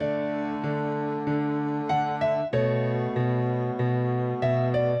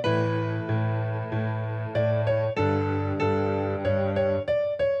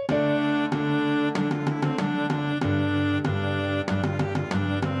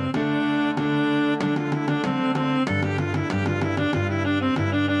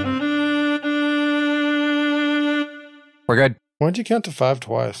We're good. Why'd you count to 5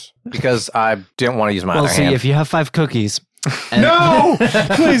 twice? Because I didn't want to use my other hand. If you have 5 cookies. No!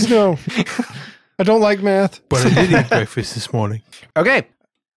 Please no. I don't like math. But I did eat breakfast this morning. Okay.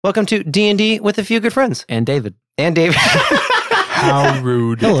 Welcome to D&D with a few good friends. And David. How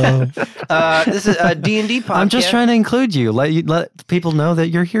rude. Hello. This is a D&D podcast. I'm just trying to include you. Let people know that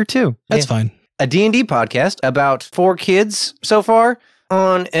you're here too. That's fine. A D&D podcast about 4 kids so far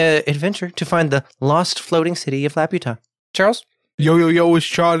on an adventure to find the lost floating city of Laputa. Charles? Yo, it's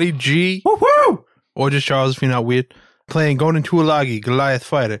Charlie G. Woo-hoo! Or just Charles if you're not weird. Playing Golden Tuolagi, Goliath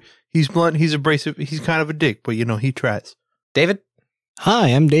fighter. He's blunt, he's abrasive, he's kind of a dick, but he tries. David? Hi,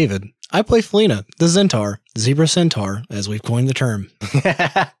 I'm David. I play Philina, the Zentaur, Zebra Centaur, as we've coined the term.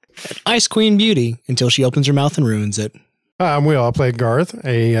 Ice Queen Beauty, until she opens her mouth and ruins it. Hi, I'm Will. I play Garth,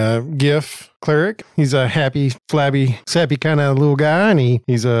 a GIF cleric. He's a happy, flabby, sappy kind of little guy, and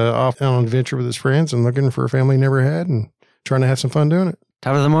he's off on an adventure with his friends and looking for a family he never had and trying to have some fun doing it.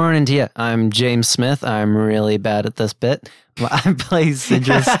 Top of the morning to you. I'm James Smith. I'm really bad at this bit. I play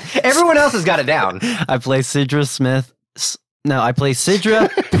Sidra. Everyone else has got it down. I play Sidra Smith. No, I play Sidra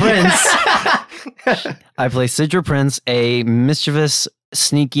Prince. I play Sidra Prince, a mischievous,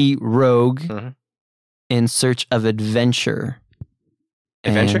 sneaky rogue in search of adventure.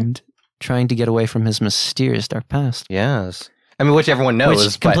 And trying to get away from his mysterious dark past. Yes. I mean, which everyone knows.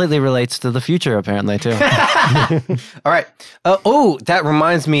 Which completely relates to the future, apparently, too. All right. That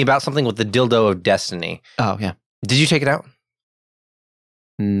reminds me about something with the dildo of destiny. Oh, yeah. Did you take it out?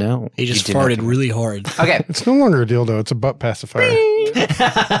 No. He just farted really hard. Okay. It's no longer a dildo. It's a butt pacifier.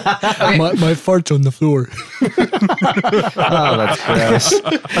 Okay. My fart's on the floor. Oh, that's gross.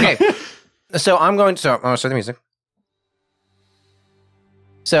 Okay. So I'm going to start the music.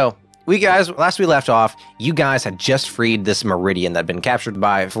 So last we left off, you guys had just freed this Meridian that had been captured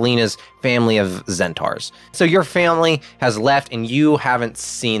by Philina's family of Zentaurs. So your family has left and you haven't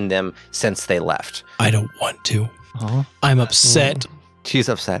seen them since they left. I don't want to. I'm upset. She's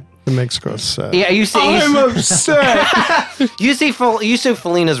upset. It makes go sad. Yeah, I'm upset. You see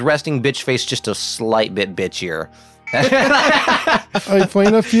Philina's resting bitch face just a slight bit bitchier. Hey,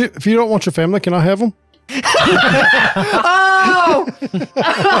 Felina, if you don't want your family, can I have them? Oh!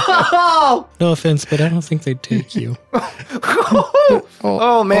 No offense, but I don't think they'd take you.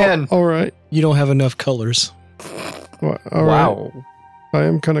 Oh, man. All right. You don't have enough colors. All right. I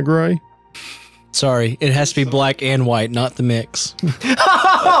am kind of gray. Sorry, it has to be black and white, not the mix.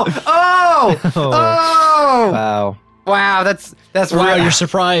 Wow. Wow, that's Wow, real. you're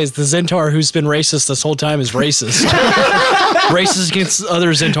surprised. The Zentaur who's been racist this whole time is racist. Racist against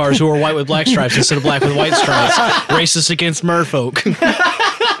other Zentaurs who are white with black stripes instead of black with white stripes. Racist against merfolk.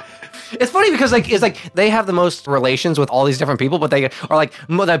 It's funny because it's like they have the most relations with all these different people, but they are like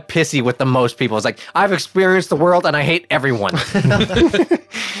the pissy with the most people. It's like, I've experienced the world and I hate everyone.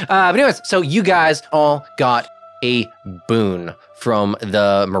 But anyways, so you guys all got a boon from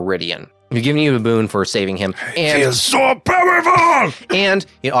the Meridian. We've given you a boon for saving him. And He's so powerful! And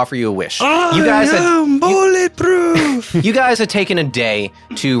it offer you a wish. Bulletproof! You guys had taken a day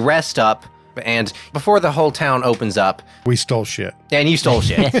to rest up, and before the whole town opens up, We stole shit. and you stole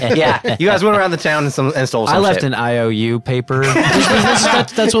shit. Yeah, you guys went around the town and stole some shit. I left an IOU paper.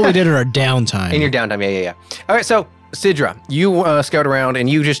 That's what we did in our downtime. In your downtime, yeah. All right, so Sidra, you scout around, and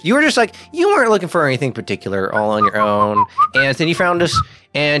you were just like, you weren't looking for anything particular, all on your own, and then you found this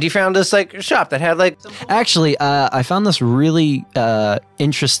like shop that had like. Actually, I found this really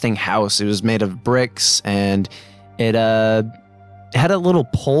interesting house. It was made of bricks, and it had a little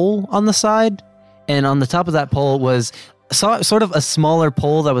pole on the side, and on the top of that pole was sort of a smaller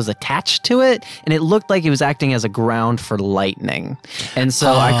pole that was attached to it, and it looked like it was acting as a ground for lightning. And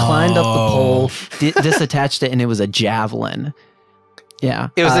so I climbed up the pole, disattached it, and it was a javelin. Yeah.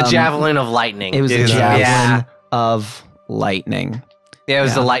 It was a javelin of lightning. It was a javelin of lightning. Yeah, it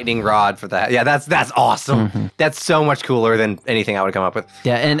was the lightning rod for that. Yeah, that's awesome. Mm-hmm. That's so much cooler than anything I would come up with.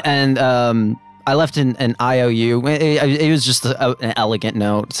 Yeah, and I left an IOU. It was just an elegant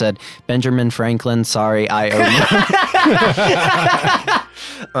note. It said, Benjamin Franklin, sorry, IOU.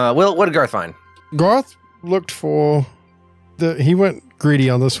 Will, what did Garth find? Garth looked for he went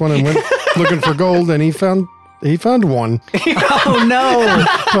greedy on this one and went looking for gold, and he found one. Oh, no.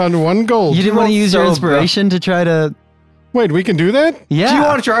 Found one gold. You didn't want to use your inspiration to try to... Wait, we can do that? Yeah. Do you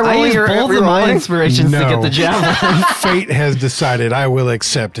want to try rolling I used both of my inspirations to get the javelin. Fate has decided I will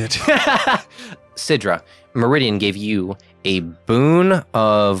accept it. Sidra, Meridian gave you a boon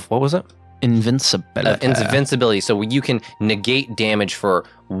of, what was it? Invincibility. Invincibility. So you can negate damage for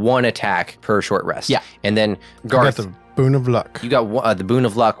 1 attack per short rest. Yeah. And then I got Garth, the boon of luck. you got the boon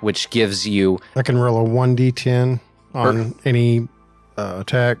of luck, which gives you... I can roll a 1d10 on any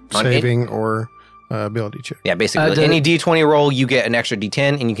attack, On saving, or ability check. Yeah, basically. Any D20 roll, you get an extra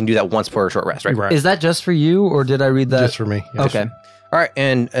D10, and you can do that once per short rest, right? Right. Is that just for you, or did I read that? Just for me. Yeah. Okay. All right,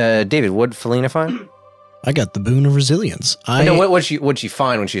 and David, what did Philina find? I got the boon of resilience. No, what'd she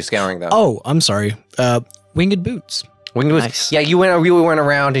find when she was scouring, though? Oh, I'm sorry. Winged boots. Nice. Yeah, you went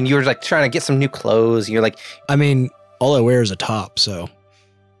around, and you were like trying to get some new clothes. You're like, I mean, all I wear is a top, so.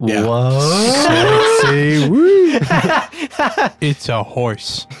 Yeah. Sexy. Woo. It's a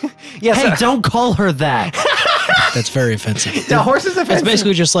horse. yeah, Hey, don't call her that. That's very offensive. the horse is It's offensive.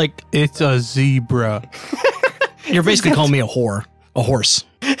 basically just like, It's a zebra. you're basically calling me a whore. A horse.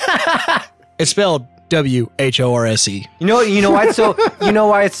 It's spelled WHORSE. You know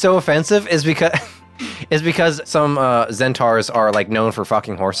why it's so offensive is because some Zentars are like known for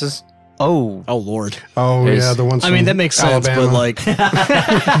fucking horses. Oh, Oh, Lord. Oh, There's- yeah, the ones I mean, from that makes sense, Alabama. but like,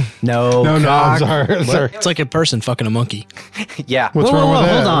 no. No, I'm cock. sorry. Sorry. it's like a person fucking a monkey. Yeah. What's Whoa, wrong whoa,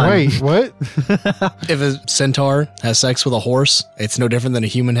 with hold that? on. Wait, what? If a centaur has sex with a horse, it's no different than a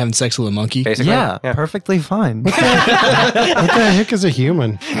human having sex with a monkey. Basically. Yeah, perfectly fine. What the heck is a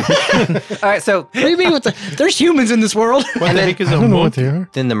human? All right, so What do you mean? There's humans in this world. What And the then- heck is I a don't know what monkey? they are.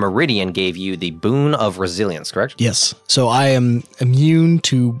 then the Meridian gave you the boon of resilience, correct? Yes. So I am immune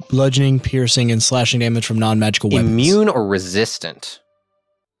to bludgeoning, piercing, and slashing damage from non-magical weapons. Immune or resistant?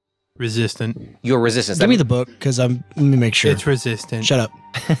 Resistant. Your resistance. Give me the book, because let me make sure. It's resistant. Shut up.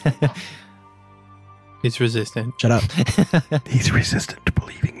 It's resistant. Shut up. He's resistant to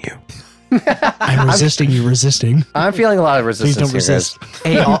believing you. I'm resisting you resisting. I'm feeling a lot of Please resistance. don't resist.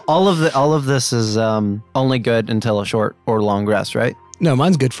 Hey, all of this is only good until a short or long rest, right? No,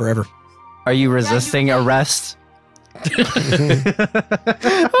 mine's good forever. Are you resisting arrest?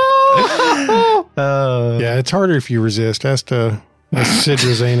 Yeah, it's harder if you resist. Ask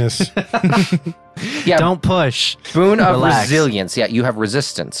Sidra's anus. Yeah, Don't push. boon of Relax. resilience. Yeah, you have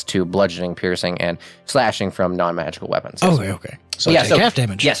resistance to bludgeoning, piercing, and slashing from non-magical weapons. Yes. Okay. So I take half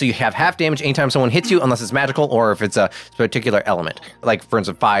damage. Yeah, so you have half damage anytime someone hits you, unless it's magical or if it's a particular element, like for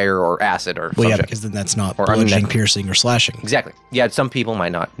instance, fire or acid or Well, yeah, something. because then that's not Or bludgeoning, unmedical. piercing, or slashing. Exactly. Yeah, some people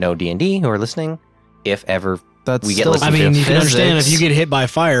might not know D&D who are listening, if ever. That's We get still listened I mean, to. you can understand if physics. you get hit by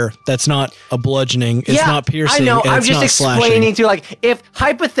fire, that's not a bludgeoning. It's not piercing. I know. And I'm it's just not slashing. explaining to you, like, if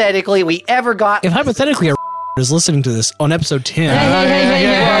hypothetically we ever got. If hypothetically a is listening to this on episode 10,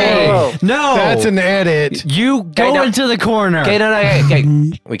 Whoa. No, That's an edit. you go no. into the corner. Okay, no,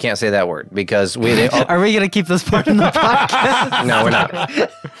 okay. We can't say that word because we. Are we gonna keep this part in the podcast? No, we're not.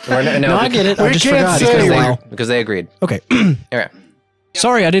 no, I get it. I We just can't forgot. say It's been a it. while. Because they agreed. Okay. Okay.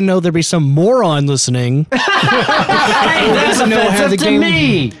 Sorry, I didn't know there'd be some moron listening. Hey, that's doesn't know how offensive the to game-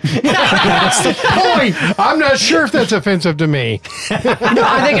 me. Point. I'm not sure if that's offensive to me. No,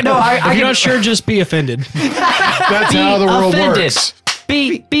 I think no. If you're not sure, just be offended. That's how the world offended. works.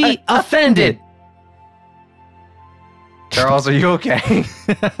 Be offended. Charles, are you okay?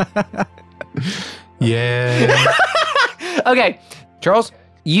 Yeah. Okay, Charles,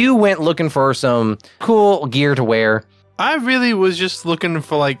 you went looking for some cool gear to wear. I really was just looking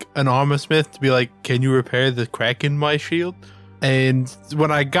for like an armor smith to be like, can you repair the crack in my shield? And when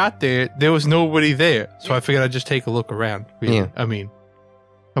I got there, there was nobody there. So I figured I'd just take a look around. Really. Yeah. I mean,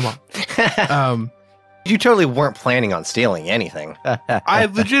 come on. You totally weren't planning on stealing anything. I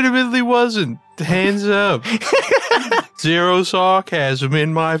legitimately wasn't. Hands up. Zero sarcasm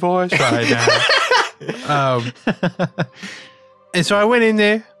in my voice right now. And so I went in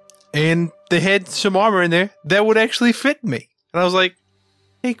there, and they had some armor in there that would actually fit me. And I was like,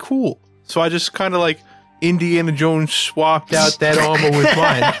 hey, cool. So I just kind of like Indiana Jones swapped out that armor with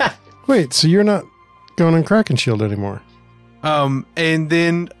mine. Wait, so you're not going on Kraken Shield anymore? And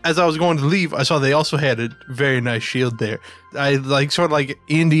then as I was going to leave, I saw they also had a very nice shield there. I like sort of like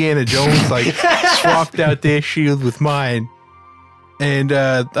Indiana Jones, like swapped out their shield with mine. And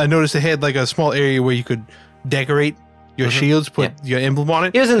I noticed they had like a small area where you could decorate your shields, put your emblem on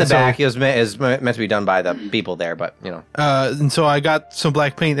it. It was in the And so- back. It was meant to be done by the people there, but you know. and so I got some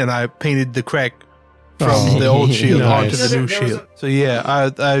black paint and I painted the crack from Oh, the old shield nice. onto the new shield. So yeah,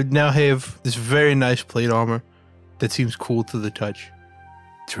 I now have this very nice plate armor that seems cool to the touch.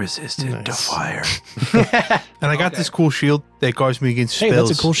 It's resistant to Nice. fire. And I got this cool shield that guards me against Hey, spells.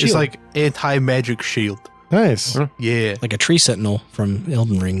 that's a cool It's shield. like anti-magic shield. Nice. Yeah. Like a tree sentinel from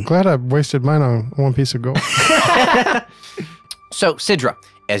Elden Ring. Glad I wasted mine on one piece of gold. So, Sidra,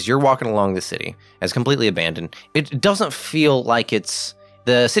 as you're walking along the city, as completely abandoned, it doesn't feel like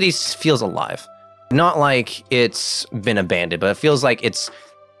the city feels alive. Not like it's been abandoned, but it feels like it's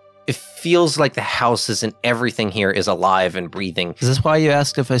it feels like the houses and everything here is alive and breathing. Is this why you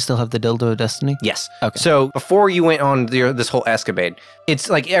asked if I still have the dildo of destiny? Yes. Okay. So before you went on this whole escapade, it's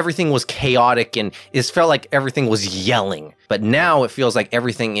like everything was chaotic and it felt like everything was yelling. But now it feels like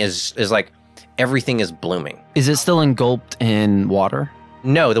everything is like everything is blooming. Is it still engulfed in water?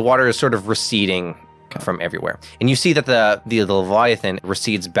 No, the water is sort of receding from everywhere. And you see that the Leviathan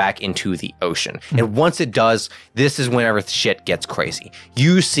recedes back into the ocean. And once it does, this is whenever shit gets crazy.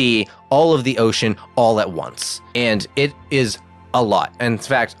 You see all of the ocean all at once. And it is a lot. In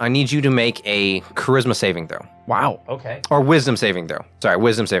fact, I need you to make a charisma saving throw. Wow. Okay. Or wisdom saving throw. Sorry,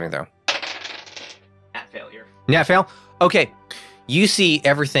 wisdom saving throw. At failure. Yeah, fail? Okay. You see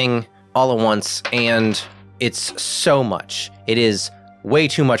everything all at once, and it's so much. It is way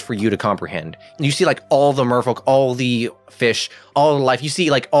too much for you to comprehend. You see like all the merfolk, all the fish, all the life. You see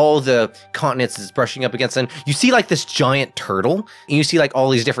like all the continents that's brushing up against them. You see like this giant turtle, and you see like all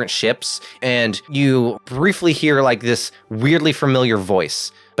these different ships, and you briefly hear like this weirdly familiar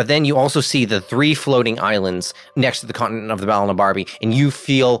voice. But then you also see the 3 floating islands next to the continent of the Balana Barbie, and you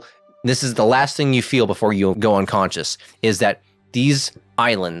feel, this is the last thing you feel before you go unconscious, is that these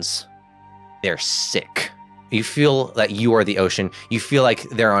islands, they're sick. You feel that you are the ocean. You feel like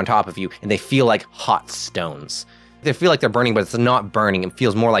they're on top of you, and they feel like hot stones. They feel like they're burning, but it's not burning. It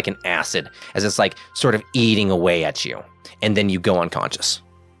feels more like an acid, as it's like sort of eating away at you. And then you go unconscious.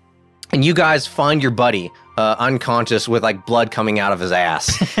 And you guys find your buddy unconscious with like blood coming out of his ass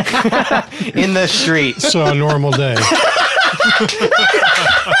in the street. So a normal day.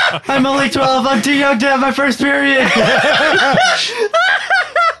 I'm only 12. I'm too young to have my first period.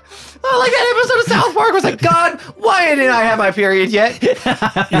 Oh, like that episode of South Park was like, God, why didn't I have my period yet?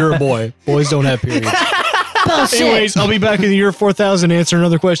 You're a boy. Boys don't have periods. Bullshit. Anyways, I'll be back in the year 4000 to answer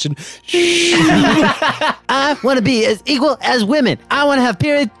another question. I want to be as equal as women. I want to have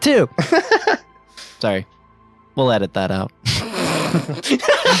period too. Sorry. We'll edit that out.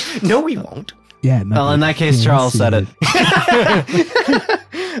 No, we won't. Yeah. No, Well, in that case, Charles said it.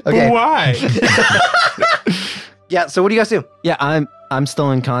 Okay. Why? Yeah, so what do you guys do? Yeah, I'm still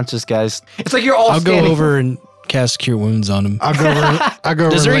unconscious, guys. It's like you're all I'll go standing. over and cast Cure Wounds on him. I'll go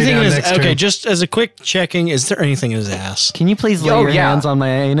over Is and there lay anything down in his... next to Okay, him. just as a quick checking, is there anything in his ass? Can you please lay Oh, your yeah. hands on my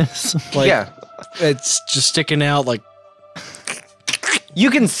anus? Like, Yeah. It's just sticking out like... You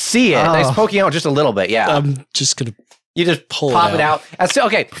can see it. Oh. It's poking out just a little bit, yeah. I'm just going to... you just pull it pop it out. out. That's,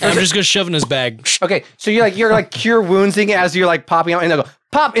 okay. I'm just going to shove it in his bag. Okay, so you're like cure woundsing as you're like popping out, and they'll go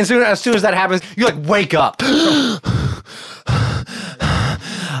pop. And as soon as that happens, you like wake up.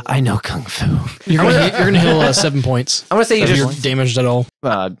 I know kung fu. You're gonna heal 7 points. I'm gonna say you If you're just. damaged at all.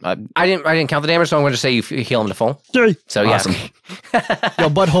 I didn't count the damage, so I'm gonna just say you heal him to full. So yeah. Awesome. Your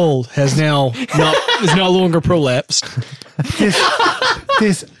butthole has is no longer prolapsed.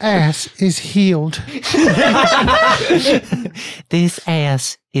 This ass is healed. This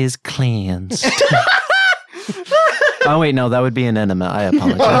ass is cleansed. Oh, wait, no, that would be an enema. I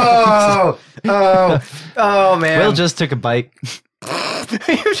apologize. Oh man. Will just took a bite.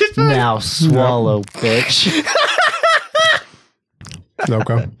 You just- Now swallow, bitch.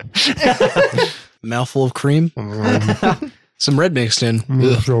 Okay. Mouthful of cream. Some red mixed in.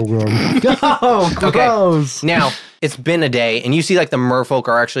 Ugh. So good. Oh, gross. Now, it's been a day, and you see like the merfolk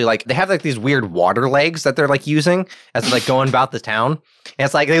are actually like, they have like these weird water legs that they're like using as they're like going about the town. And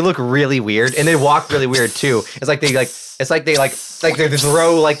it's like, they look really weird, and they walk really weird too. It's like they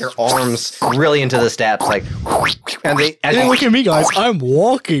throw like their arms really into the steps, like, and they, as Hey, look at me, guys. I'm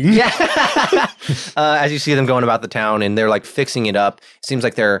walking. yeah. As you see them going about the town, and they're like fixing it up. It seems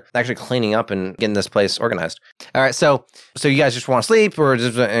like they're actually cleaning up and getting this place organized. All right, so you guys just want to sleep, or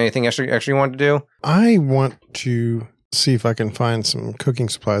is there anything extra you want to do? I want to see if I can find some cooking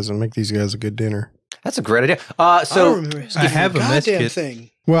supplies and make these guys a good dinner. That's a great idea. So I have a mess kit.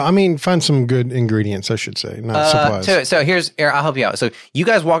 thing. Well, I mean, find some good ingredients, I should say, not supplies. so here, I'll help you out. So you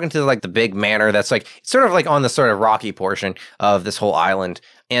guys walk into like the big manor that's like sort of like on the sort of rocky portion of this whole island.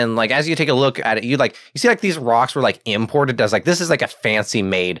 And like as you take a look at it, you see like these rocks were like imported as like this is like a fancy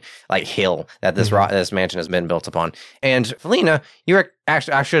made like hill that this this mansion has been built upon. And Philina, you're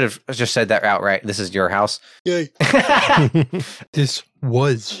actually, I should have just said that outright. This is your house. Yay. This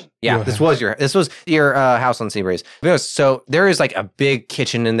was. Yeah, this was your house on Seabreeze. So there is like a big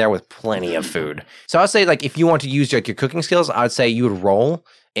kitchen in there with plenty of food. So I'd say like if you want to use like your cooking skills, I'd say you would roll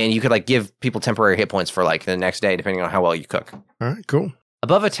and you could like give people temporary hit points for like the next day depending on how well you cook. All right, cool.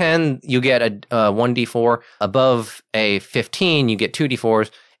 Above a 10, you get a 1d4. Above a 15, you get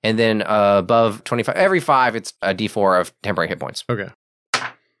 2d4s. And then above 25, every 5, it's a d4 of temporary hit points. Okay.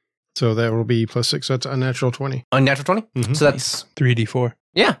 So that will be +6. That's a natural 20. Unnatural 20? Mhm. So that's, 3d4.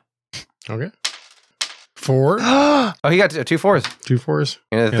 yeah. Okay. 4. Oh, he got 2 4s. 2 4s.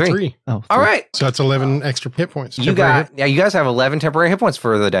 And a 3. Oh, All right. So that's 11 extra hit points. You guys have 11 temporary hit points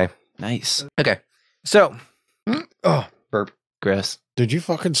for the day. nice. Okay. So, oh, burp. Gross. Did you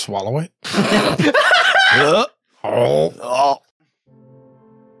fucking swallow it?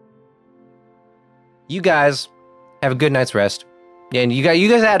 You guys have a good night's rest. And you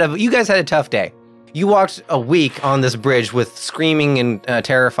guys had a tough day. You walked a week on this bridge with screaming and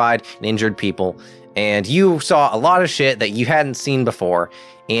terrified and injured people. And you saw a lot of shit that you hadn't seen before.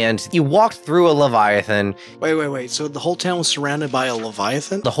 And you walked through a Leviathan. Wait. So the whole town was surrounded by a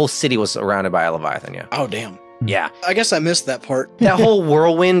Leviathan? The whole city was surrounded by a Leviathan, yeah. Oh, damn. Yeah. I guess I missed that part. That whole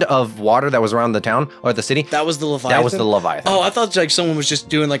whirlwind of water that was around the town or the city, That was the Leviathan? that was the Leviathan. Oh, I thought like someone was just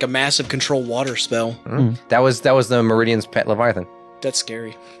doing like a massive control water spell. That was the Meridian's pet Leviathan. That's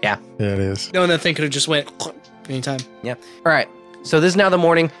scary. Yeah, it is. No, and that thing could have just went anytime. Yeah. All right. So this is now the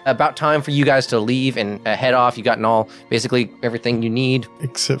morning. About time for you guys to leave and head off. You've gotten basically everything you need,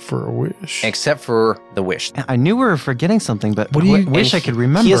 Except for a wish. except for the wish. I knew we were forgetting something, but What do you- wish I could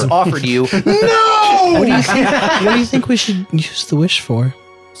remember. He has offered you, What do you think we should use the wish for?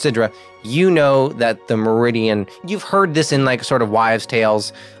 Sidra, you know that the Meridian, you've heard this in like sort of wives'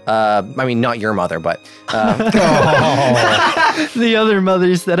 tales. I mean, not your mother, but The other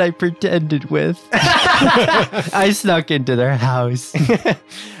mothers that I pretended with. I snuck into their house.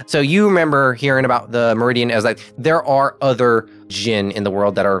 so you remember hearing about the Meridian as like there are other jinn in the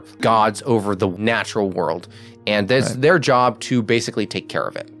world that are gods over the natural world. And there's their job to basically take care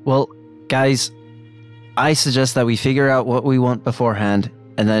of it. Well, guys, I suggest that we figure out what we want beforehand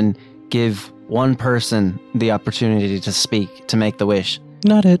and then give one person the opportunity to speak, to make the wish.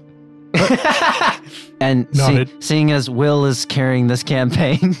 Not it. And seeing as Will is carrying this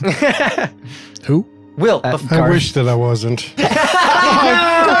campaign. Who? Will, I wish that I wasn't.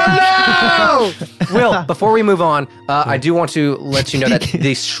 Will, before we move on, I do want to let you know that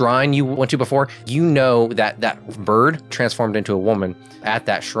the shrine you went to before, you know that bird transformed into a woman at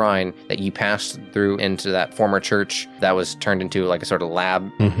that shrine that you passed through into that former church that was turned into like a sort of lab.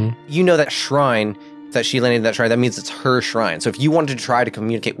 Mm-hmm. You know that shrine, that she landed in that shrine, that means it's her shrine. So if you wanted to try to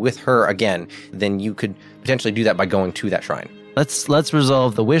communicate with her again, then you could potentially do that by going to that shrine. Let's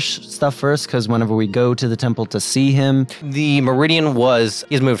resolve the wish stuff first, because whenever we go to the temple to see him, The Meridian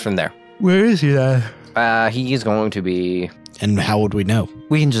he's moved from there. Where is he at? He is going to be... And how would we know?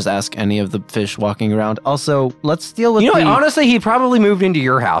 we can just ask any of the fish walking around. Also, let's deal with You know the... what? Honestly, he probably moved into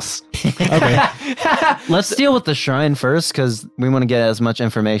your house. Okay. Let's deal with the shrine first, because we want to get as much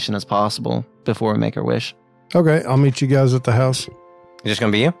information as possible before we make our wish. Okay, I'll meet you guys at the house. It's just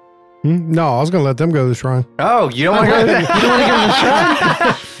going to be you? No, I was going to let them go to the shrine. Oh, you don't want to go to the... You don't want to go to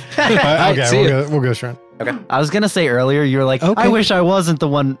the shrine? Okay, we'll go to the shrine. I was going to say earlier, you were like, Okay. I wish I wasn't the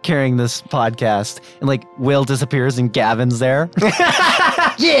one carrying this podcast. And like, Will disappears and Gavin's there.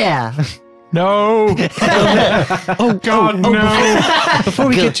 Yeah. No. Oh, God, no. Before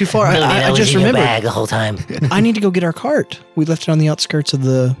we get too far, I just remembered. the whole time. I need to go get our cart. We left it on the outskirts of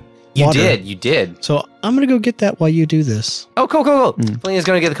the water. You did. So I'm going to go get that while you do this. Oh, cool. Felina's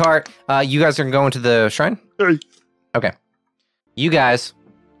going to get the cart. You guys are going to the shrine? Okay. You guys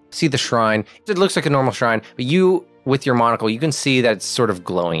see the shrine. It looks like a normal shrine, but you, with your monocle, you can see that it's sort of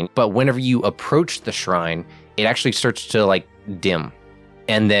glowing. But whenever you approach the shrine, it actually starts to like dim.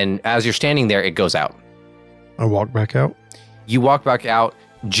 And then as you're standing there, it goes out. I walk back out. You walk back out,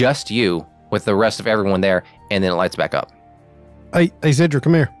 just you, with the rest of everyone there, and then it lights back up. Hey, Zedra,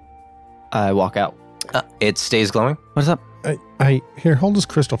 come here. I walk out. It stays glowing. What's up? Here, hold this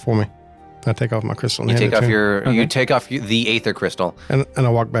crystal for me. I take off my crystal. And You hand take it off to him. you take off the aether crystal, and I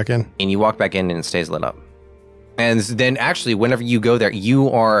walk back in. and you walk back in, and it stays lit up. And then actually, whenever you go there, you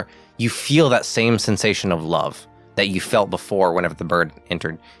feel that same sensation of love that you felt before whenever the bird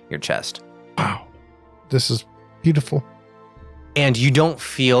entered your chest. Wow, this is beautiful. And you don't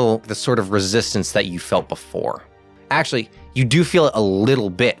feel the sort of resistance that you felt before. Actually, you do feel it a little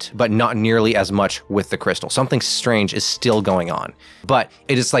bit, but not nearly as much with the crystal. Something strange is still going on, but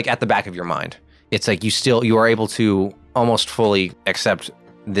it is like at the back of your mind. It's like you are able to almost fully accept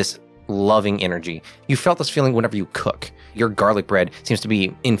this loving energy. You felt this feeling whenever you cook. Your garlic bread seems to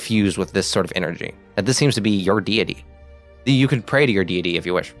be infused with this sort of energy. That this seems to be your deity. You could pray to your deity if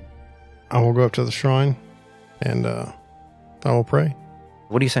you wish. I will go up to the shrine, and I will pray.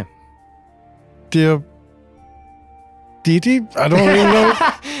 What do you say? Dear deity, I don't even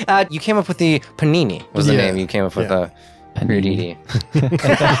know. You came up with the Panini was the Yeah. name you came up with your deity.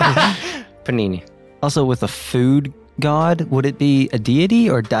 Panini. Also, with a food god, would it be a deity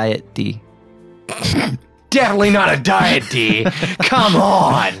or deity? definitely not a diet, D. Come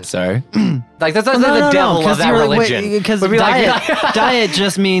on. Sorry. Like that's the devil of that religion. Because Would be like- diet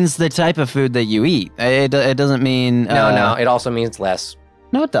just means the type of food that you eat. It doesn't mean... No, it also means less.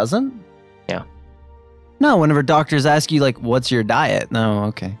 No, it doesn't. Yeah. No, whenever doctors ask you, like, what's your diet? No,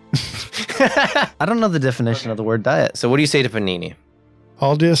 okay. I don't know the definition of the word diet. So what do you say to panini?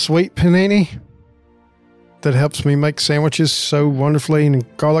 All this sweet panini that helps me make sandwiches so wonderfully and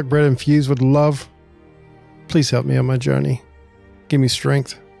garlic bread infused with love. Please help me on my journey. Give me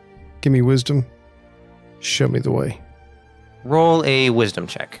strength. Give me wisdom. Show me the way. Roll a wisdom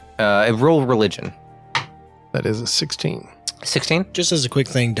check. Roll religion. That is a 16. 16? Just as a quick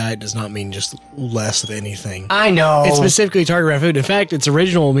thing, diet does not mean just less of anything. I know. It's specifically targeted around food. In fact, its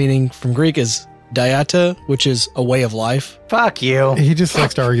original meaning from Greek is dieta, which is a way of life. Fuck you. He just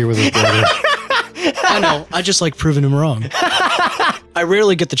likes to argue with his brother. I know. I just like proving him wrong. I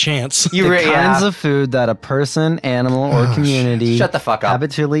rarely get the chance. You The re- kinds yeah. of food that a person, animal, or community Shut the fuck up.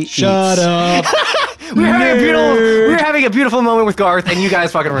 habitually Shut eats. up. We were having a beautiful moment with Garth, and you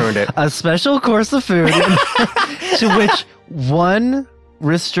guys fucking ruined it. A special course of food to which one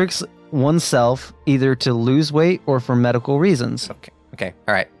restricts oneself either to lose weight or for medical reasons. Okay,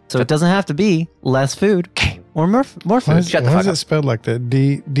 all right. So it doesn't have to be less food or more Why food. is, Shut the why fuck is up. it spelled like that?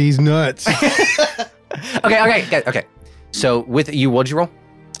 D's nuts. Okay. So with you, what'd you roll?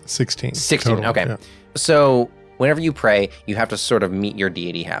 16. 16, total, okay. yeah. So whenever you pray, you have to sort of meet your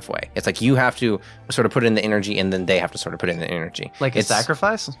deity halfway. It's like you have to sort of put in the energy, and then they have to sort of put in the energy. Like a It's,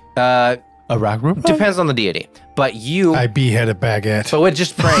 sacrifice? A rock group? Depends on the deity. But you... I behead a baguette. So with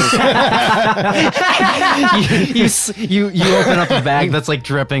just praying... you open up a bag that's like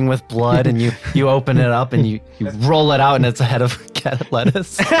dripping with blood, and you open it up and you roll it out, and it's a head of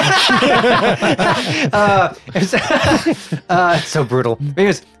lettuce. It's so brutal.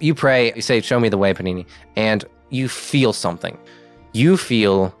 Because you pray, you say, show me the way, Panini, and you feel something. You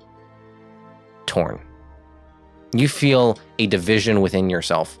feel torn. You feel a division within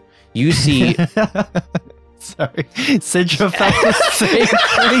yourself. You see... Sorry. Sidra felt the same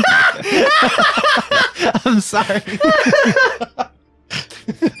thing. I'm sorry.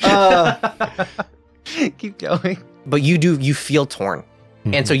 Keep going. But you feel torn.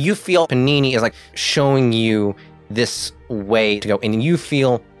 And so you feel Panini is like showing you this way to go. And you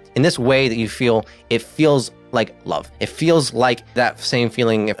feel, in this way that you feel, it feels like love. It feels like that same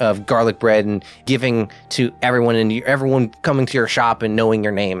feeling of garlic bread and giving to everyone and everyone coming to your shop and knowing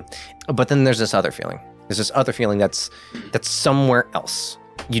your name. But then there's this other feeling. There's this other feeling that's somewhere else.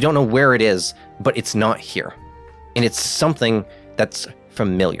 You don't know where it is, but it's not here. And it's something that's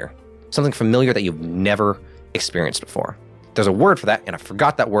familiar. Something familiar that you've never experienced before. There's a word for that, and I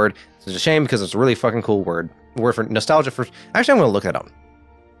forgot that word. It's a shame because it's a really fucking cool word. Word for nostalgia for... Actually, I'm going to look that up.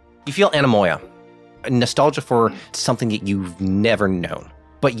 You feel anemoia. Nostalgia for something that you've never known,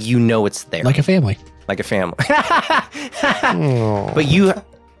 but you know it's there. Like a family. Like a family. Oh. But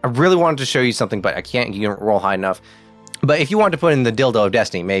I really wanted to show you something, but I can't. You don't roll high enough. But if you wanted to put in the dildo of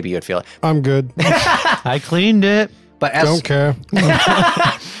destiny, maybe you'd feel it. I'm good. I cleaned it. But as Don't care.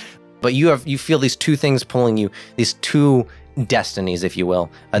 but you feel these two things pulling you, these two destinies, if you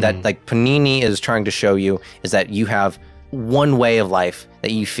will, that like Panini is trying to show you is that you have one way of life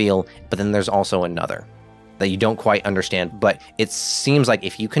that you feel, but then there's also another that you don't quite understand. But it seems like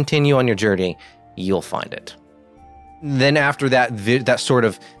if you continue on your journey, you'll find it. Then after that, that sort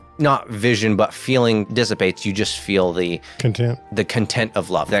of not vision but feeling dissipates, you just feel the Content. content of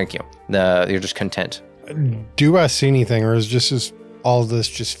love. Thank you. You're just content. Do I see anything, or is just all this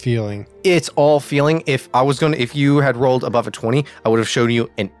just feeling? It's all feeling. If you had rolled above a 20, I would have shown you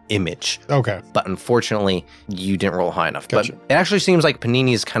an image. Okay. But unfortunately, you didn't roll high enough. Gotcha. But it actually seems like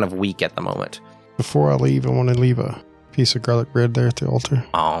Panini is kind of weak at the moment. Before I leave, I want to leave a piece of garlic bread there at the altar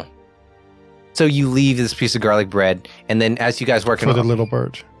Oh. So you leave this piece of garlic bread, and then as you guys working for the off, little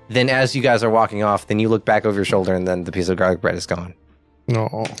birds. then as you guys are walking off, then you look back over your shoulder, and then the piece of garlic bread is gone. No.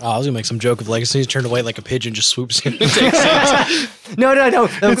 Oh, I was gonna make some joke of legacy. He's turned away like a pigeon, just swoops in and takes it. No.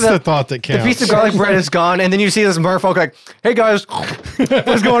 It's the thought that The counts. piece of garlic bread is gone, and then you see this merfolk like, "Hey guys,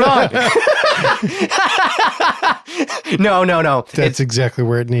 what's going on?" No. That's exactly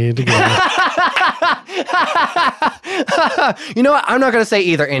where it needed to go. You know what? I'm not going to say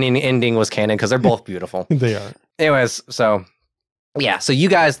either ending was canon because they're both beautiful. They are. Anyways, so yeah, so you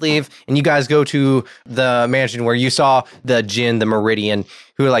guys leave and you guys go to the mansion where you saw the Jinn, the Meridian,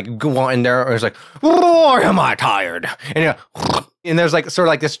 who like go in there. It's like, "Oh, am I tired?" And there's like sort of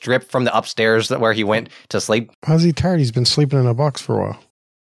like this drip from the upstairs where he went to sleep. How's he tired? He's been sleeping in a box for a while.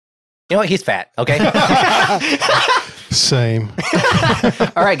 You know what? He's fat. Okay. Same.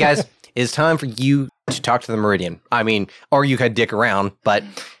 All right, guys. It's time for you to talk to the Meridian. I mean, or you could dick around, but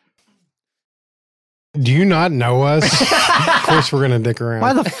Do you not know us? Of course, we're gonna dick around.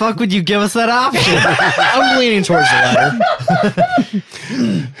 Why the fuck would you give us that option? I'm leaning towards the latter.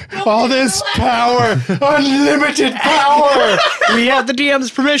 All this power, unlimited power. We have the DM's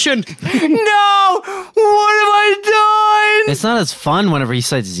permission. no, what have I done? It's not as fun whenever he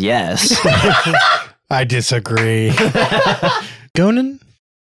says yes. I disagree. Gonan?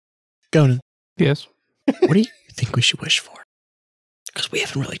 Yes. What do you think we should wish for? Because we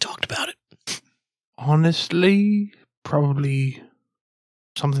haven't really talked about it. Honestly, probably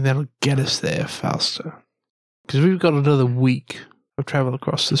something that'll get us there faster. Because we've got another week of travel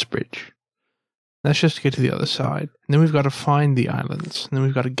across this bridge. That's just to get to the other side. And then we've got to find the islands. And then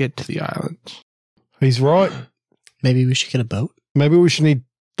we've got to get to the islands. He's right. Maybe we should get a boat. Maybe we should need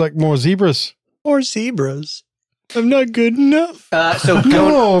like more zebras. Or zebras. I'm not good enough. So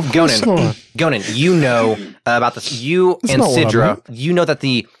No, of course not. Gonan, you know about this. You That's and not what I Sidra, meant. you know that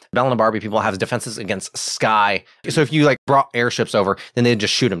the Bell and Barbie people have defenses against sky. So if you like brought airships over, then they'd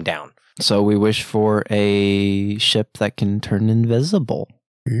just shoot them down. So we wish for a ship that can turn invisible.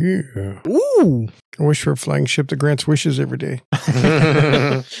 Yeah. Ooh. I wish for a flying ship that grants wishes every day.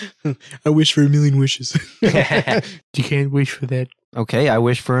 I wish for a million wishes. You can't wish for that. Okay, I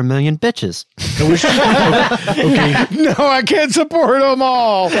wish for a million bitches. I wish. Okay. No, I can't support them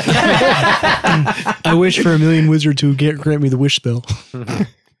all. I wish for a million wizards who grant me the wish spell.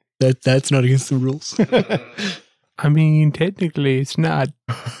 That's not against the rules. I mean, technically, it's not.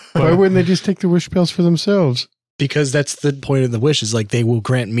 Why wouldn't they just take the wish spells for themselves? Because that's the point of the wish, is like they will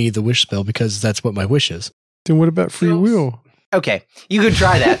grant me the wish spell because that's what my wish is. Then what about free will? Okay, you could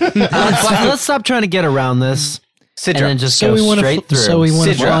try that. Let's stop trying to get around this and then Sidra, just go straight through. So we want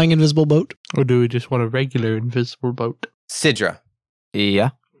a Sidra. flying invisible boat? Or do we just want a regular invisible boat? Sidra,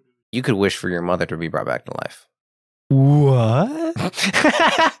 Yeah. you could wish for your mother to be brought back to life.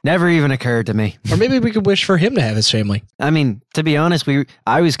 What? Never even occurred to me. Or maybe we could wish for him to have his family. I mean, to be honest,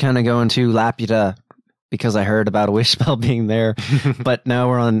 I was kind of going to Laputa because I heard about a wish spell being there, but now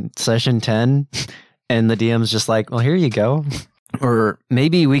we're on session 10 and the DM's just like, well, here you go. Or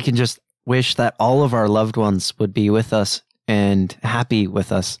maybe we can just wish that all of our loved ones would be with us and happy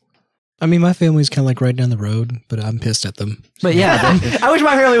with us. I mean, my family's kind of like right down the road, but I'm pissed at them. But yeah, I wish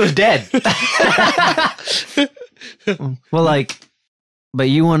my family was dead. well, like, but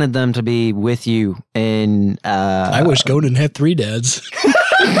you wanted them to be with you in, I wish Gonan had 3 dads.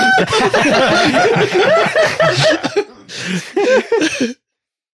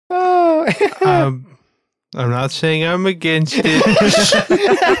 I'm not saying I'm against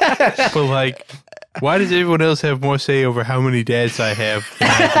it. But, like, why does everyone else have more say over how many dads I have than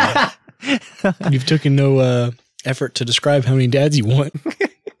I do? You've taken no effort to describe how many dads you want.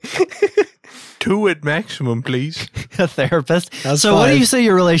 2 at maximum, please. a therapist. That's So what do 5. you say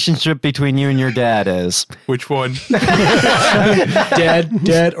your relationship between you and your dad is? Which one?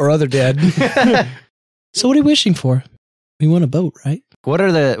 Dad, or other dad. So what are you wishing for? We want a boat, right? What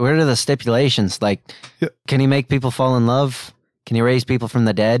are the stipulations? Like, can he make people fall in love? Can he raise people from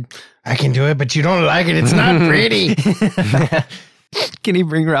the dead? I can do it, but you don't like it. It's not pretty. Can he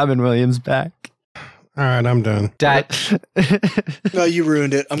bring Robin Williams back? All right, I'm done. That No, you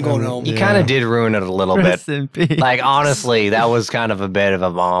ruined it. I'm going home. you kind of did ruin it a little bit. Rest in peace. Like honestly, that was kind of a bit of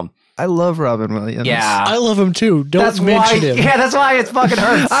a bomb. I love Robin Williams. Yeah, I love him too. Don't mention him. Yeah, that's why it's fucking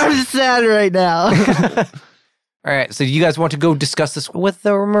hurts. I'm sad right now. All right, so you guys want to go discuss this with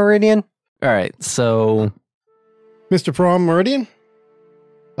the Meridian? All right, so Mr. Prom Meridian?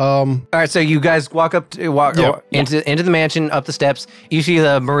 All right, so you guys walk up to into the mansion, up the steps. You see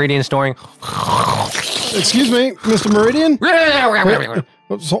the Meridian snoring. Excuse me, Mr. Meridian?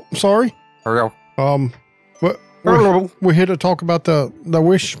 Sorry. We're here to talk about the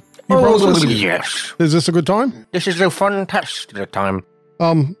wish you process. Yes, Is this a good time? this is a fantastic time.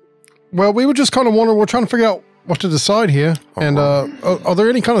 Well, we were just kind of wondering, we're trying to figure out what to decide here. And are there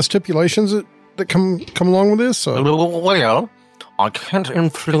any kind of stipulations that come along with this? Well, I can't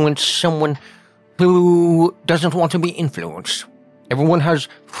influence someone who doesn't want to be influenced. Everyone has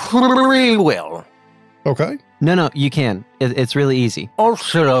free will. Okay. no, you can. It's really easy.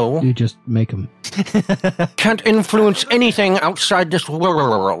 Also, You just make him. can't influence anything outside this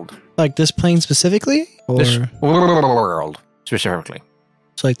world. Like this plane specifically? Or This world, specifically.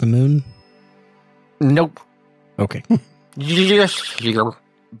 it's like the moon? Nope. Okay. Yes, here.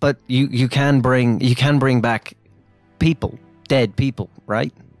 But you can bring back people, dead people,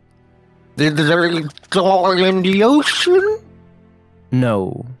 right? They're all in the ocean?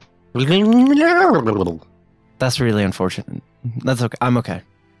 No, that's really unfortunate. That's okay. I'm okay.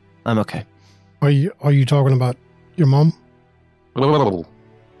 Are you talking about your mom?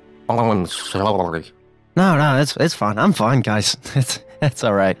 I'm sorry. No, it's fine. I'm fine, guys. It's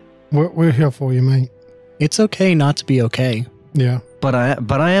all right. We're here for you, mate. It's okay not to be okay. Yeah. But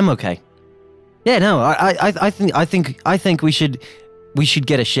I am okay. Yeah, no, I think we should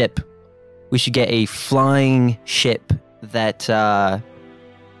get a ship. We should get a flying ship that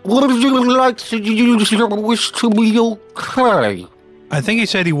Would you like to use your wish to be okay? I think he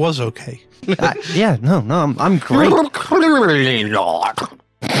said he was okay. yeah, no, I'm great. Clearly not.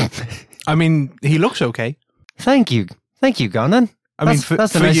 I mean, he looks okay. Thank you, Garnon. I mean,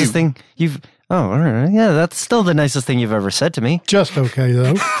 that's the for nicest you. thing you've. Oh, all right. Yeah, that's still the nicest thing you've ever said to me. Just okay,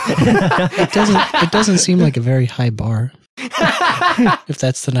 though. It doesn't seem like a very high bar. If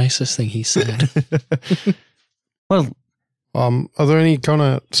that's the nicest thing he said. Well, Are there any kind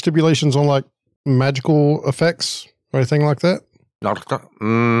of stipulations on like magical effects or anything like that?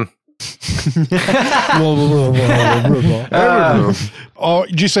 Oh,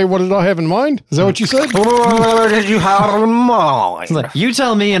 did you say what did I have in mind? Is that what you said? What did you have in mind? you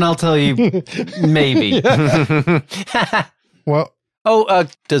tell me, and I'll tell you. Maybe. Well,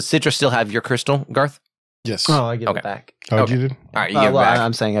 does Citra still have your crystal, Garth? yes. Oh, I give Okay. it back. Oh, okay. you did? All right, you give it well, back.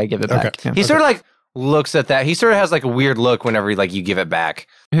 I'm saying I give it Okay. back. Yeah. He sort of like looks at that. He sort of has like a weird look whenever you give it back.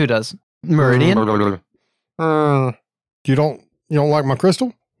 Who does? Meridian. You don't like my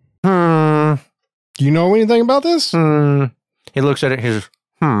crystal? Hmm. Do you know anything about this? He looks at it.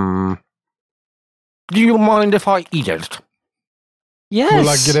 Do you mind if I eat it? Yes. Will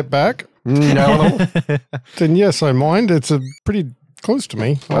I get it back? No. Then yes, I mind. It's pretty close to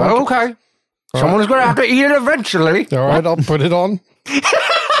me. I like it. Okay. Someone's going to have to eat it eventually. All right, I'll put it on.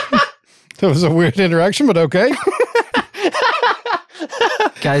 That was a weird interaction, but okay.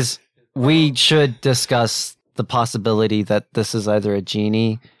 Guys, we should discuss the possibility that this is either a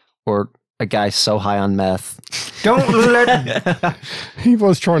genie or a guy so high on meth. Don't let... He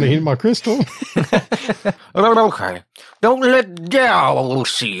was trying to eat my crystal. Okay. Don't let Dow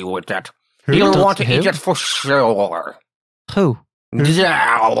see you with that. He'll want to eat it for sure. Who?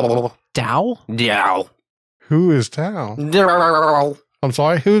 Dow. Dow? Dow. Who is Tao? Dow. I'm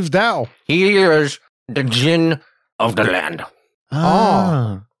sorry, who's Tao? He is the djinn of the land.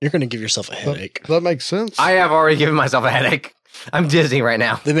 Ah. You're going to give yourself a headache. That makes sense. I have already given myself a headache. I'm dizzy right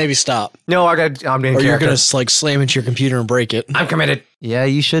now. Then maybe stop. No, I'm being Or you're character. going to like slam into your computer and break it. I'm committed. Yeah,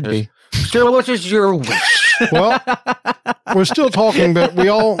 you should be. So what is your wish? Well, we're still talking, but we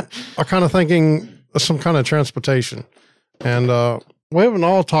all are kind of thinking of some kind of transportation. And we haven't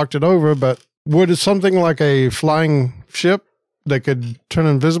all talked it over, but would something like a flying ship that could turn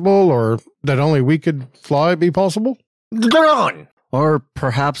invisible or that only we could fly be possible? Done. Or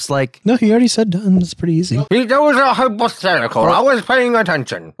perhaps like No, he already said done. It's pretty easy. That was a hypothetical. I was paying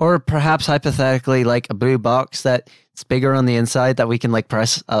attention. Or perhaps hypothetically, like a blue box that's bigger on the inside that we can like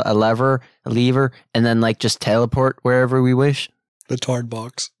press a lever, and then like just teleport wherever we wish. The Tard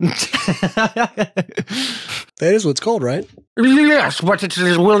box. That is what's called, right? Yes, but it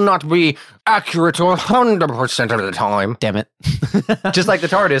will not be accurate 100% of the time. Damn it. Just like the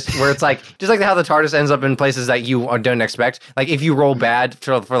TARDIS, where it's like, just like how the TARDIS ends up in places that you don't expect. Like if you roll bad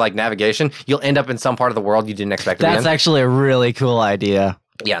for like navigation, you'll end up in some part of the world you didn't expect to be That's in. actually a really cool idea.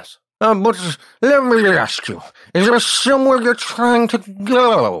 Yes. But let me ask you, is there somewhere you're trying to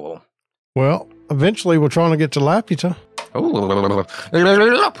go? Well, eventually we're trying to get to Laputa. Oh,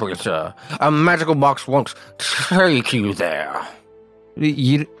 a magical box won't take you there.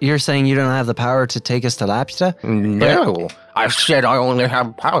 You're saying you don't have the power to take us to Laputa? No, I said I only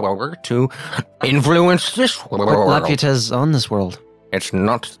have power to influence this But world. Laputa's on this world. It's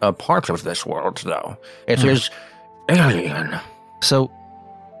not a part of this world, though. It is alien. So,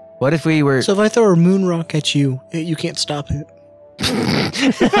 what if we were... So if I throw a moon rock at you, you can't stop it.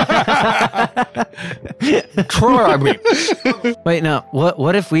 Try me. Wait, no.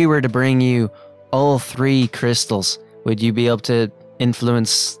 What if we were to bring you all 3 crystals? Would you be able to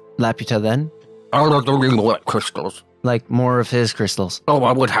influence Laputa then? I don't really want crystals. Like more of his crystals? Oh,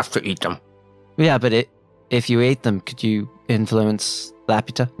 I would have to eat them. Yeah, but if you ate them, could you influence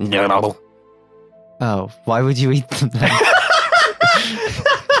Laputa? No. Oh, why would you eat them then?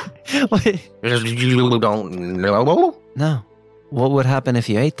 Wait, You don't know? no. What would happen if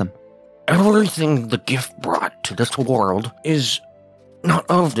you ate them? Everything the gift brought to this world is not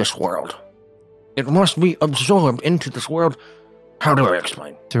of this world. It must be absorbed into this world. How do I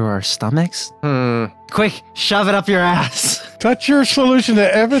explain? Through our stomachs? Quick, shove it up your ass. That's your solution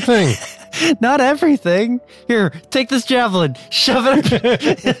to everything. Not everything. Here, take this javelin. Shove it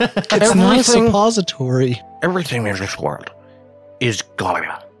up. It's not a suppository. Everything in this world is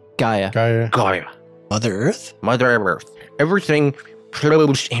Gaia. Gaia. Gaia. Gaia. Mother Earth? Mother Earth. Everything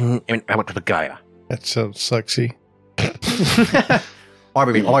flows in and out of Gaia. That's so sexy. I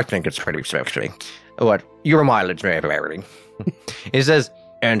think it's pretty sexy. What? Your mileage may vary. It says,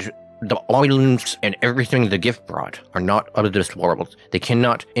 and the islands and everything the gift brought are not of this world. They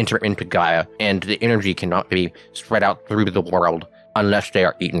cannot enter into Gaia, and the energy cannot be spread out through the world unless they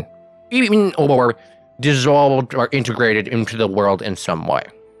are eaten. Eaten or dissolved or integrated into the world in some way.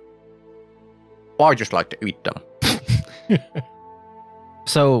 I just like to eat them.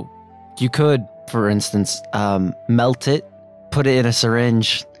 So you could, for instance, melt it, put it in a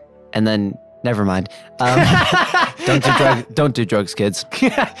syringe, and then never mind. Don't do drugs, kids.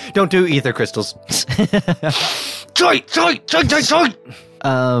 Don't do ether crystals. Joy!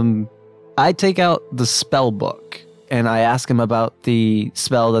 I take out the spell book and I ask him about the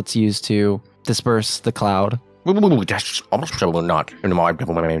spell that's used to disperse the cloud. That's also not in my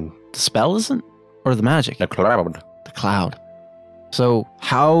domain. The spell isn't? Or the magic? The cloud. The cloud. So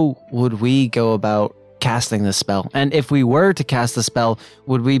how would we go about casting this spell? And if we were to cast the spell,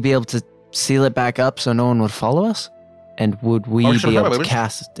 would we be able to seal it back up so no one would follow us? And would we be able to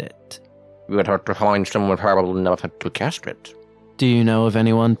cast it? We would have to find someone powerful enough to cast it. Do you know of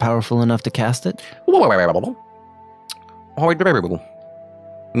anyone powerful enough to cast it?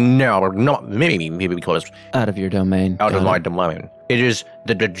 No, not maybe because Out of your domain. out of Got my it. domain. It is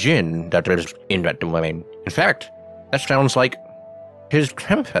the djinn that is in that domain. In fact, that sounds like his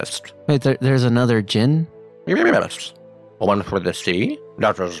tempest. Wait, there's another djinn? Yes. One for the sea,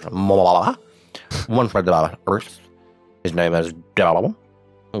 that is Mola. One for the earth, his name is Devil.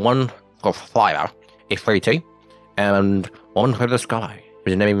 One for fire, Ifriti. And one for the sky,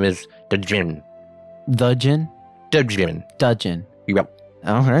 his name is the Djinn. The djinn? The Djinn. The djinn. Yep.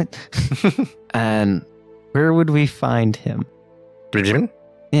 All right. And where would we find him? The Djinn?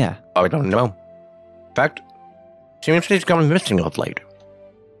 Yeah. I don't know. In fact, seems he's gone missing of late.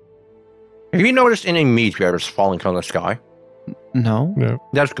 Have you noticed any meteors falling from the sky? No? No.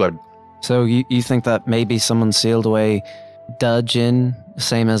 That's good. So you think that maybe someone sealed away the djinn,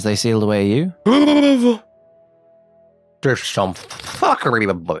 same as they sealed away you? There's some fuckery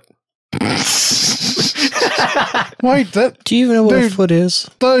about it. Wait, Do you even know what a Dude. foot is?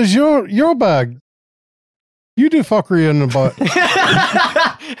 that is your bag. You do fuckery in the butt.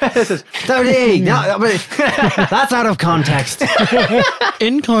 Tony! No, that's out of context.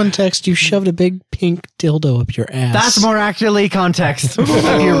 In context, you shoved a big pink dildo up your ass. That's more accurately context.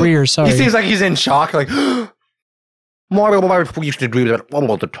 Up your rear, sorry. He seems like he's in shock, like, my wife used to do that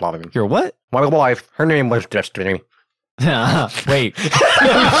all the time. Your what? My wife, her name was Destiny. Wait.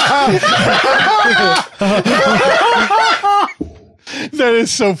 That is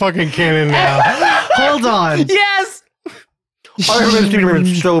so fucking canon now. Hold on. Yes! I remember Stephen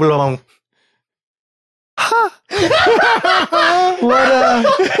for so long.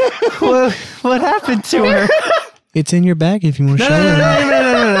 What happened to her? It's in your bag if you want to show it.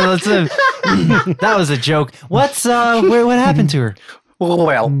 No. Let's, that was a joke. What happened to her?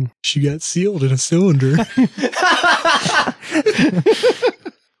 Well, She got sealed in a cylinder.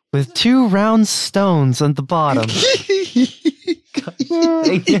 With 2 round stones on the bottom. Oh,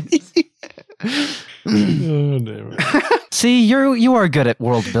 damn it. See, you are good at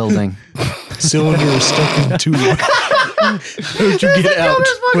world building. Cylinder is stuck in the tube. How'd you get out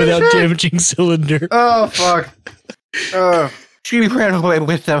without damaging cylinder? oh, fuck. She ran away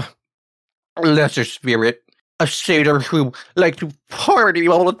with a lesser spirit, a satyr who liked to party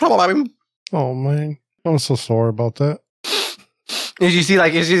all the time. Oh, man. I'm so sorry about that. As you see,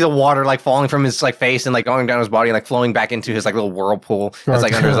 the water like falling from his like face and like going down his body and like flowing back into his like little whirlpool. That's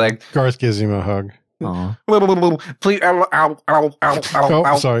like under his leg. Garth gives him a hug. Aw. Please, ow.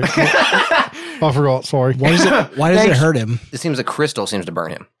 Oh, sorry. I forgot. Sorry. Why does it Thanks. hurt him? It seems a crystal seems to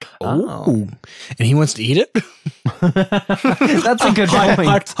burn him. Oh. Ooh. And he wants to eat it? That's a good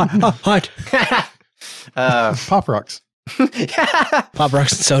point. Hot. Pop rocks. Pop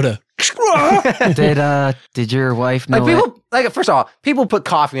rocks and soda. Did your wife know Like people, like first of all, people put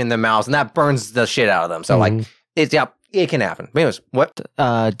coffee in their mouths and that burns the shit out of them. So like, it can happen. But anyways, what?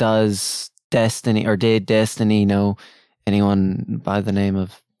 does Destiny or did Destiny know anyone by the name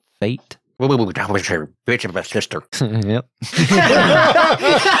of Fate? That was her bitch of a sister. Yep.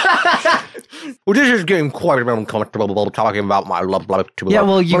 Well, this is getting quite uncomfortable talking about my love to Yeah,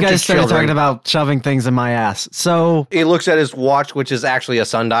 well, you bunch of guys started children. talking about shoving things in my ass. So He looks at his watch, which is actually a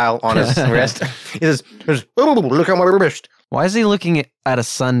sundial on his wrist. He says, "Oh, look at my wrist." why is he looking at a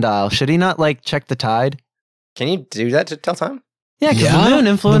sundial? Should he not like check the tide? Can you do that to tell time? Yeah, because the moon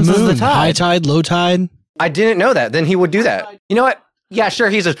influences the moon. High tide. tide, low tide. I didn't know that. Then he would do that. You know what? Yeah, sure.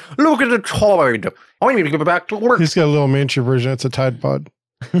 He says, look at the tide. I need to get back to work. He's got a little miniature version. It's a Tide Pod.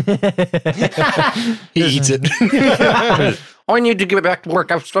 He eats it. I need to get back to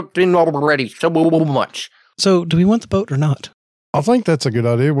work. I've slept in already so much. So, do we want the boat or not? I think that's a good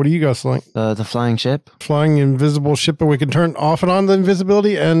idea. What do you guys think? The flying ship. Flying invisible ship, but we can turn off and on the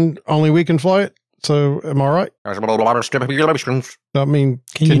invisibility, and only we can fly it. So, am I right? There's a lot of stipulations. I mean,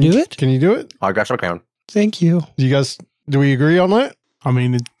 Can you do it? Can you do it? I guess I can. Thank you. Do we agree on that? I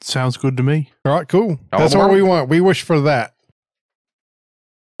mean, it sounds good to me. All right, cool. That's what we want. We wish for that.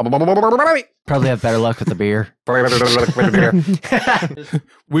 Probably have better luck with the beer.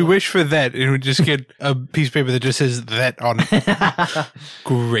 We wish for that, and we just get a piece of paper that just says that on it.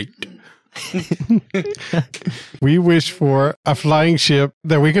 Great. We wish for a flying ship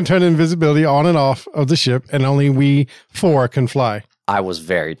that we can turn invisibility on and off of the ship, and only we four can fly. I was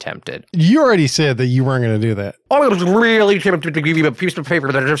very tempted. You already said that you weren't going to do that. I was really tempted to give you a piece of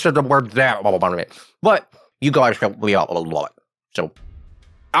paper that just said the word that on it. But you guys helped me out a lot. So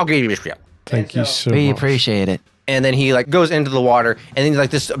I'll give you this ship. Thank you so We much. appreciate it. And then he like goes into the water, and then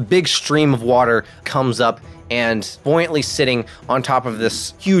like this big stream of water comes up, and buoyantly sitting on top of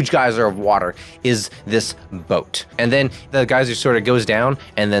this huge geyser of water is this boat. And then the geyser sort of goes down,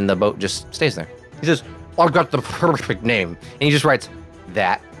 and then the boat just stays there. He says, I've got the perfect name. And he just writes,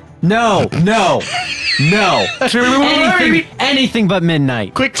 that. No. anything but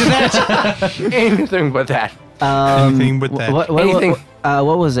midnight. Quick to that. Anything but that. Anything but that. Anything.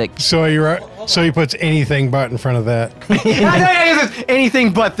 What was it? So you're right. So he puts anything but in front of that. Yeah, he says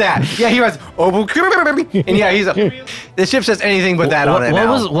anything but that. Yeah, he writes, and yeah, the ship says anything but that on it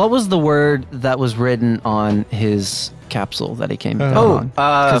now. What was the word that was written on his capsule that he came down Oh, on?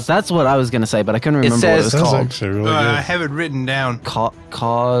 Because that's what I was going to say, but I couldn't remember says- what it That's was called. actually really I good. have it written down.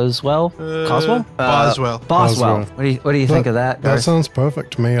 Coswell? Coswell? Boswell. Boswell. Boswell. What do you think of that? That Garth? sounds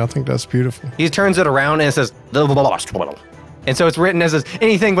perfect to me. I think that's beautiful. He turns it around and it says, the lost one. And so it's written as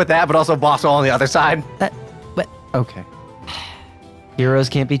anything but that, but also Boswell on the other side. Okay. Heroes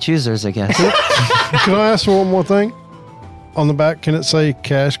can't be choosers, I guess. Can I ask for one more thing? On the back, can it say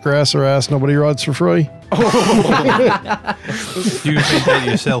cash, grass, or ass? Nobody rides for free. You can think that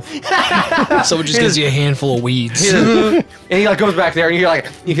yourself. Someone just gives you a handful of weeds. And he like goes back there and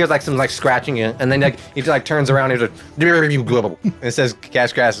you hear like some like scratching it, and then like he like turns around and it says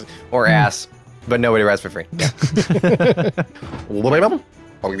cash, grass, or ass, but nobody rides for free.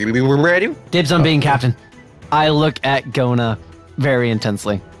 Are we ready? Dibs on being captain. I look at Gona very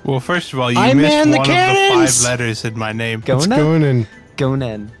intensely. Well, first of all, you I missed man the one of the cannons! 5 letters in my name. It's Gona? going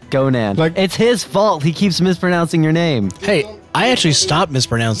in. Gonan. Like- It's his fault. He keeps mispronouncing your name. Hey, I actually stopped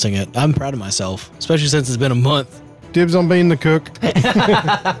mispronouncing it. I'm proud of myself, especially since it's been a month. Dibs on being the cook.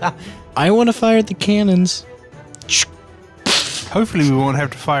 I want to fire the cannons. Hopefully, we won't have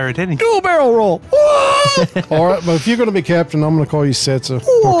to fire at any. Do a barrel roll. All right, but if you're going to be captain, I'm going to call you Setzer.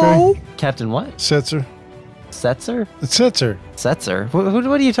 Okay? Captain what? Setzer. Setzer? It's Setzer. Setzer? What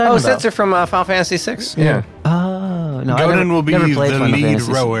are you talking Oh, about? Setzer from Final Fantasy VI? Yeah. Oh, no. Gonan will be never the played Final lead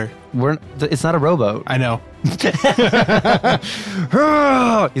Fantasy. rower. It's not a rowboat. I know.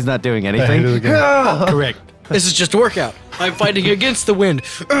 He's not doing I hate anything. it again. Correct. This is just a workout. I'm fighting against the wind.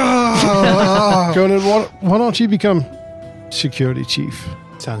 Conan, why don't you become security chief?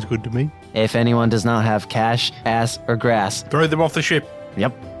 Sounds good to me. If anyone does not have cash, ass, or grass. Throw them off the ship.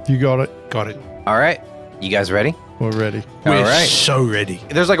 Yep. You got it. Got it. All right. You guys ready? We're ready. All We're right. so ready.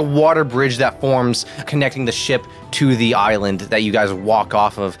 There's like a water bridge that forms connecting the ship to the island that you guys walk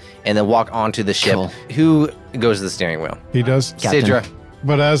off of and then walk onto the ship. Cool. Who goes to the steering wheel? He does. Captain. Sidra.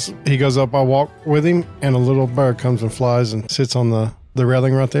 But as he goes up, I walk with him, and a little bird comes and flies and sits on the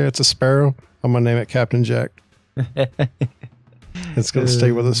railing right there. It's a sparrow. I'm going to name it Captain Jack. It's going to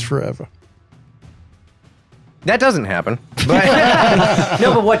stay with us forever. That doesn't happen. But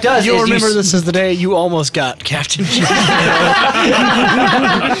no, but what does You'll is remember this is the day you almost got Captain Jack.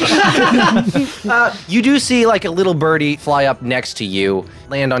 you do see like a little birdie fly up next to you,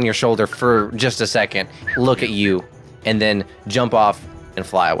 land on your shoulder for just a second, look at you, and then jump off and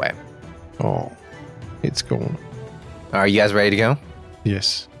fly away. Oh, it's gone. Are you guys ready to go?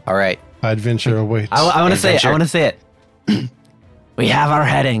 Yes. All right. Adventure awaits. I want to say it. Adventure. I want to say it. We have our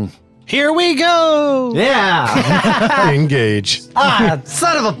heading. Here we go. Yeah. Engage.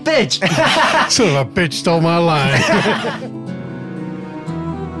 Son of a bitch. Son of a bitch stole my line.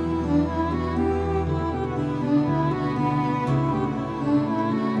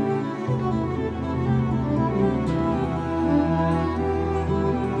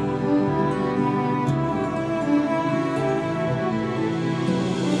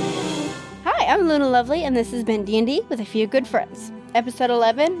 Hi, I'm Luna Lovely, and this has been D&D with a few good friends. Episode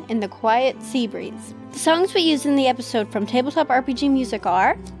 11, In the Seabreeze. The songs we used in the episode from Tabletop RPG Music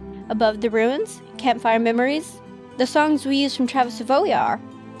are Above the Ruins, Campfire Memories. The songs we used from Travis Savoy are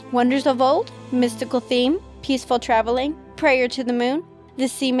Wonders of Old, Mystical Theme, Peaceful Traveling, Prayer to the Moon, The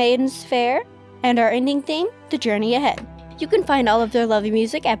Sea Maiden's Fair, and our ending theme, The Journey Ahead. You can find all of their lovely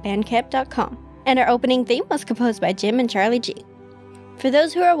music at bandcamp.com. And our opening theme was composed by Jim and Charlie G. For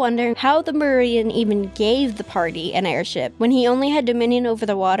those who are wondering how the Meridian even gave the party an airship when he only had dominion over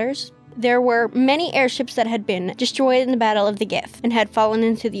the waters, there were many airships that had been destroyed in the Battle of the Gif and had fallen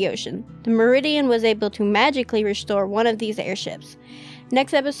into the ocean. The Meridian was able to magically restore one of these airships.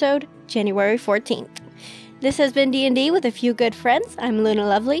 Next episode, January 14th. This has been D&D with a few good friends. I'm Luna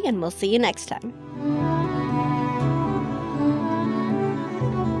Lovely, and we'll see you next time.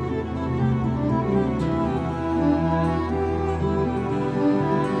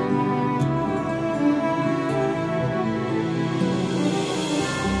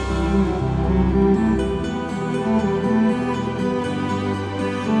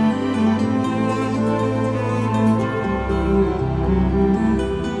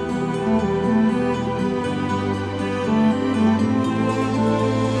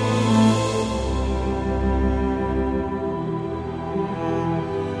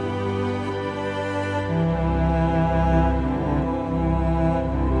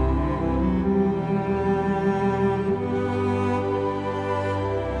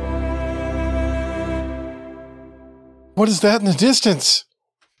 What is that in the distance?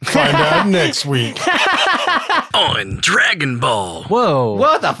 Find out next week. On Dragon Ball. Whoa.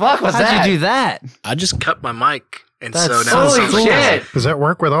 What the fuck was that? How'd you do that? I just cut my mic. And That's so now Holy it's on. shit. Does that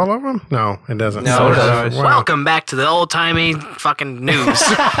work with all of them? No, it doesn't. No, it doesn't. Wow. Welcome back to the old-timey fucking news.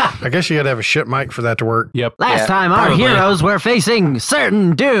 I guess you got to have a shit mic for that to work. Yep. Last time our probably. heroes were facing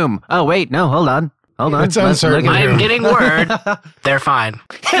certain doom. Oh, wait, no, hold on. Hold on. It's Let's look uncertain at- doom. I'm getting word. They're fine.